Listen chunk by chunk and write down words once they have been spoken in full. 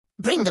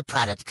Bring the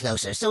product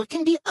closer so it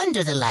can be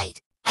under the light.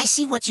 I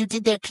see what you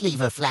did there,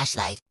 Cleaver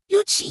Flashlight.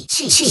 You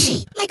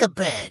cheat, like a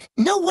bird.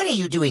 No, what are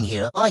you doing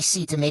here? Oh, I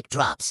see, to make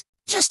drops.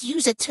 Just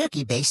use a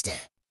turkey baster.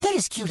 That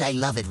is cute, I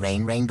love it,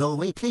 Rain. Rain, go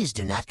away, please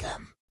do not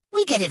come.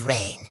 We get it,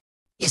 Rain.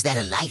 Is that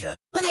a lighter?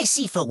 But I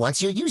see for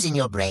once you're using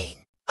your brain.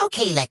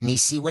 Okay, let me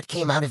see what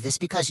came out of this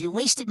because you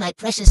wasted my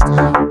precious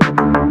time.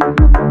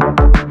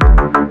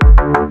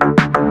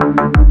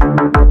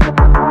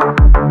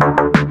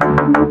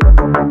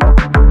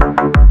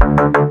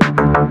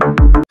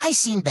 I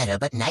seen better,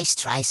 but nice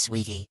try,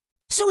 sweetie.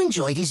 So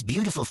enjoy these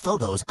beautiful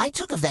photos I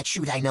took of that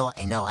shoot. I know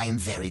I am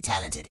very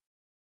talented.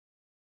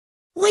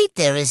 Wait,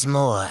 there is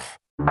more.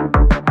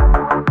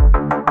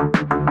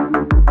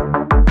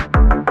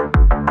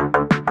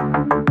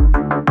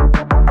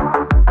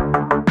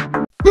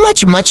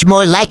 Much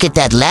more like it.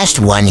 That last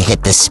one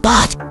hit the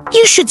spot.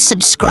 You should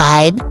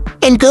subscribe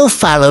and go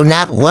follow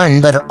not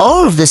one but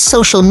all of the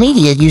social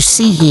media you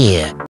see here.